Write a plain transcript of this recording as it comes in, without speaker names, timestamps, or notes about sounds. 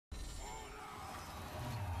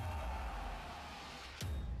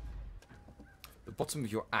the bottom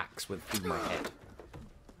of your axe would feed my head.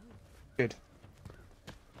 Good.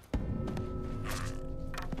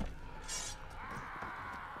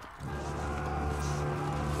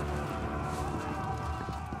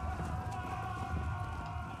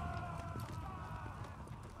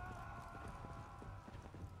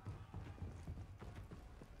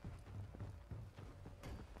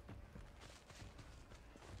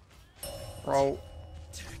 Roll.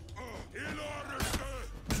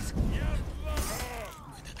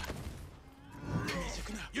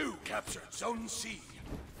 You captured Zone C.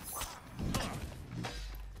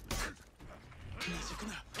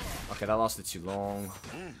 Okay, that lasted too long.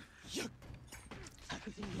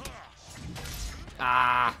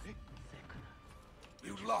 Ah!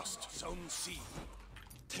 You lost Zone C.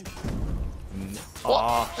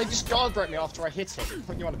 Ah! They just guard broke me after I hit him.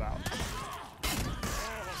 What are you on about?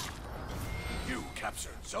 You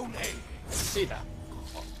captured Zone A. See that?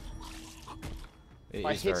 It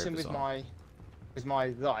I is hit very him bizarre. with my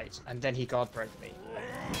light, and then he guard broke me.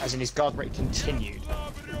 As in his guard break continued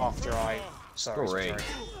after I. Sorry. Great.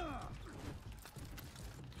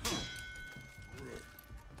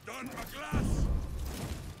 Done a glass.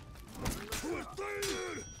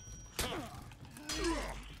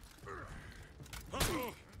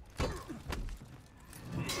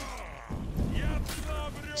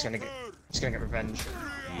 He's gonna get revenge.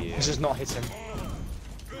 Yeah. This does not hit him.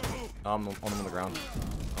 I'm on him on the ground.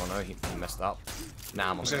 Oh no, he messed up. Nah,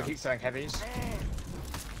 I'm on He's the gonna ground. keep throwing heavies.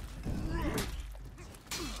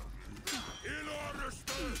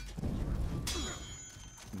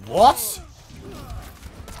 What?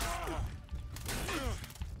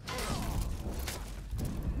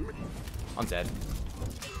 I'm dead.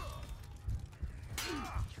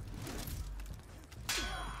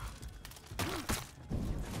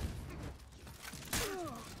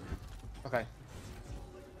 Okay.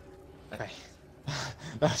 Okay.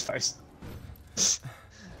 That's close.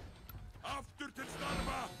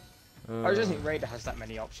 I don't think Raider has that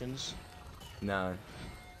many options. No.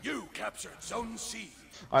 You captured Zone C.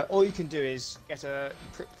 All you can do is get a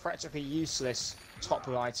practically useless top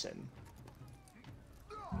item.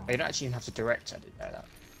 You don't actually even have to direct it, I didn't know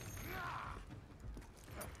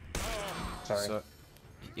that. Sorry. So,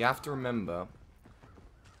 you have to remember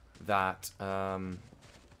that, How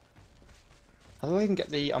do I even get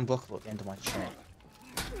the unblockable at the end of my chain?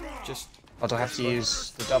 just... Or do I have to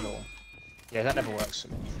use the double? Yeah, that never works for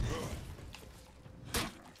me.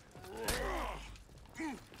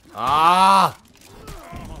 Ah!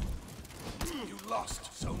 You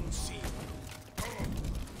lost Zone C.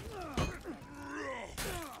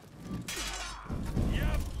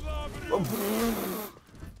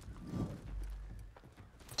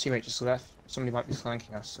 Teammate just left. Somebody might be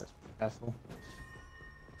flanking us, so be careful.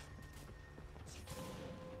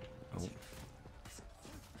 Oh.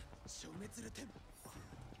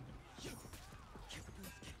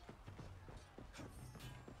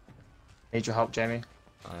 Need your help, Jamie.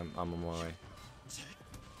 I'm on my way.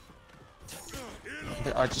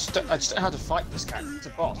 But I just don't know how to fight this guy. It's a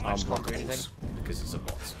boss. I just can't do anything. Because it's a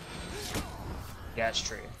bot. Yeah, it's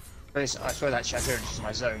true. But I swear that Shadow is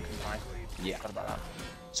my zone, couldn't I? Yeah. Forgot about that.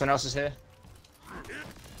 Someone else is here?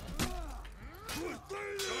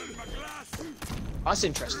 That's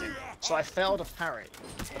interesting. So I failed a parry,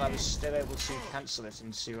 but I was still able to cancel it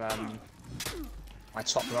into my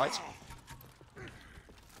top right.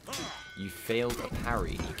 You failed a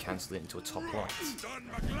parry, you cancelled it into a top right.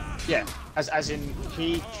 Yeah, as in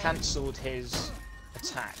he cancelled his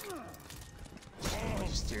attack.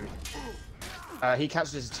 Just do. He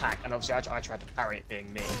cancelled his attack, and obviously I tried to parry it,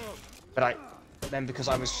 being me. But then because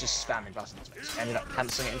I was just spamming buttons, I ended up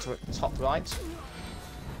cancelling it into a top right.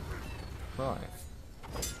 Right.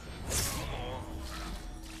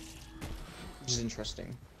 Which is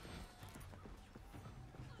interesting.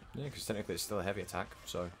 Yeah, because technically it's still a heavy attack,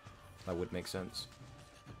 so that would make sense.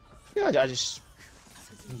 Yeah, I just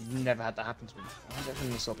never had that happen to me. I don't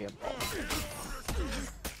think this will be a bot.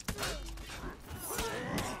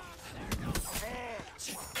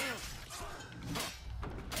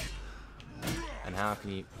 And how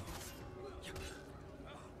can you...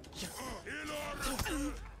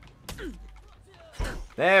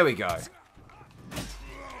 There we go.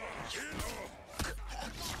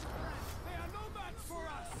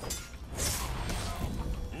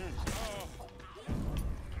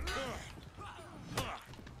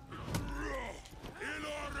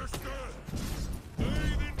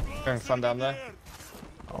 Having fun down there?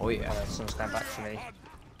 Oh yeah. Oh, no, someone's going back for me.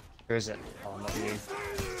 Who is it? Oh, not you.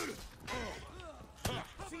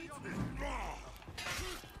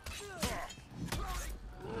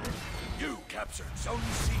 You captured Zone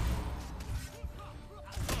C.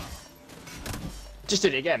 Just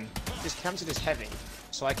did it again. Just cancelled his heavy,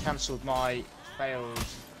 so I cancelled my failed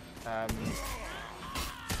parry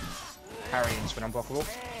into an unblockable.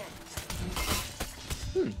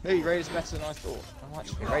 Maybe Raid is better than I thought. I might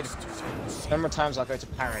just be Raid. The number of times I go to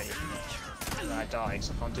parry and I die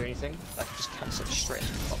because I can't do anything, I can just cancel it straight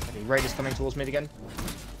into the block. Raid is coming towards me again.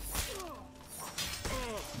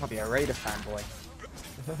 Might be a Raider fanboy.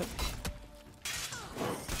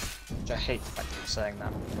 Which I hate the fact that you're saying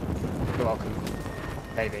that. You're welcome.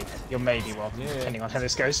 Maybe. You're maybe welcome, depending on how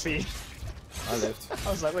this goes for you. I lived.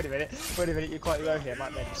 I was like, wait a minute, you're quite low here,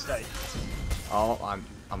 might make a mistake. Oh, I'm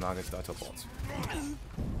not going to die to a bot.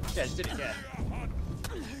 Yeah, just did it again.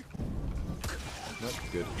 Nope,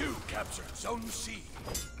 good. You captured Zone C.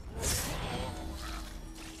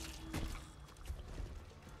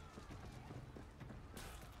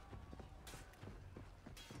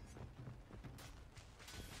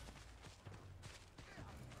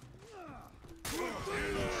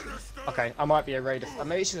 Okay, I might be a Raider.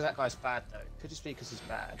 Maybe it's because that guy's bad though. Could just be because he's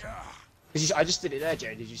bad. Because I just did it there,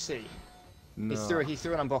 Jay. Did you see? No. He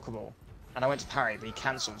threw an unblockable, and I went to parry, but he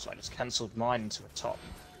cancelled, so I just cancelled mine into a top.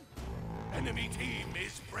 Enemy team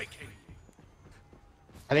is breaking.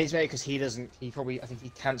 I think it's maybe because he doesn't. I think he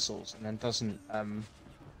cancels and then doesn't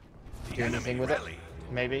do anything with it.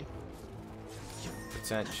 Maybe.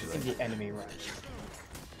 Potentially. In the enemy range.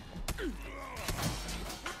 You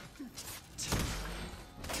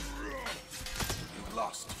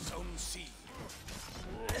lost Zone C.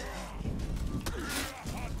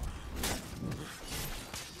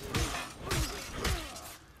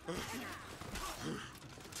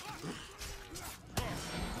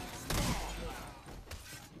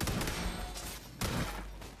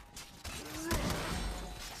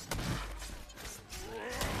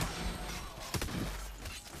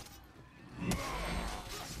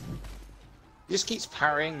 He just keeps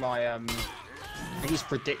parrying my I think he's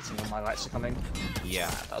predicting when my lights are coming. Yeah.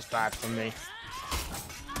 That was bad from me.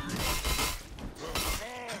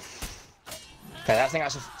 Okay, I think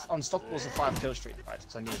that's Unstoppable's a 5 kill streak, right?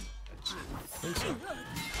 Because I need it.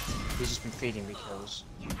 He's just been feeding me kills.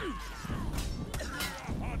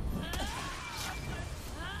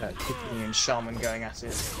 Kicking and Shaman going at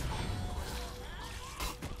it.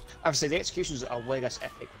 Obviously, the executions are way less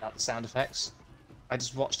epic without the sound effects. I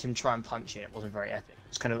just watched him try and punch it. It wasn't very epic.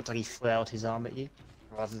 It just kind of looked like he flailed his arm at you,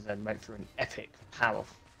 rather than went through an epic,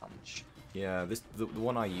 powerful punch. Yeah, the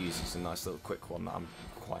one I use is a nice little quick one that I'm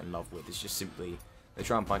quite in love with. It's just simply, they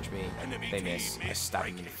try and punch me, they miss, I stab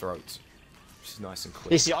them in the throat. Which is nice and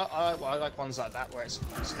quick. You see, I like ones like that where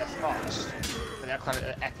they're fast, but they're kind of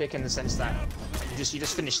epic in the sense that you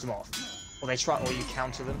just finish them off, or you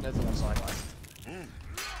counter them. They're the ones I like.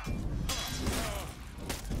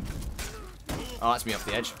 Oh, that's me off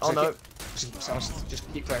the edge. Oh So no!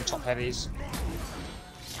 just keep throwing top heavies.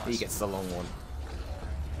 He gets the long one.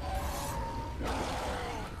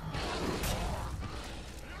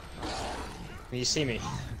 You see me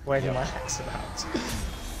waving my axe about.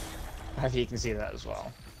 I hope you can see that as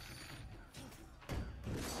well.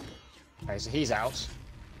 Okay, so he's out. So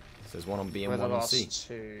there's one on B and We're the one on last C.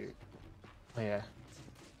 two. Oh yeah.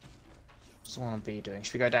 What's the one on B doing?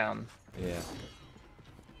 Should we go down? Yeah.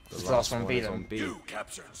 It's the last one on B is then. on B. You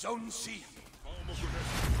captured Zone C.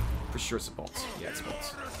 Pretty sure it's a bot. Yeah, it's a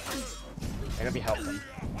bot. Okay, let me help them.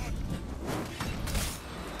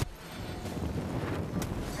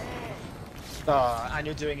 Oh, and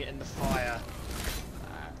you're doing it in the fire.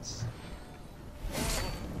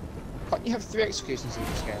 Can't you have 3 executions in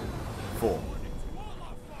this game? 4.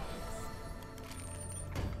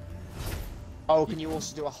 Oh, can you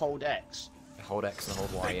also do a hold X? Hold X and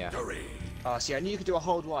hold Y, yeah. Victory. Oh, see, I knew you could do a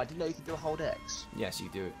hold Y. I didn't know you could do a hold X. Yes, you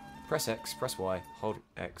do it. Press X, press Y, hold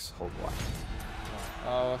X, hold Y.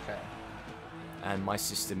 Oh, okay. And my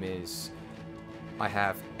system is, I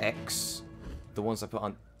have X, the ones I put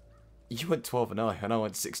on. You went 12 and I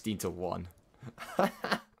went 16 to 1.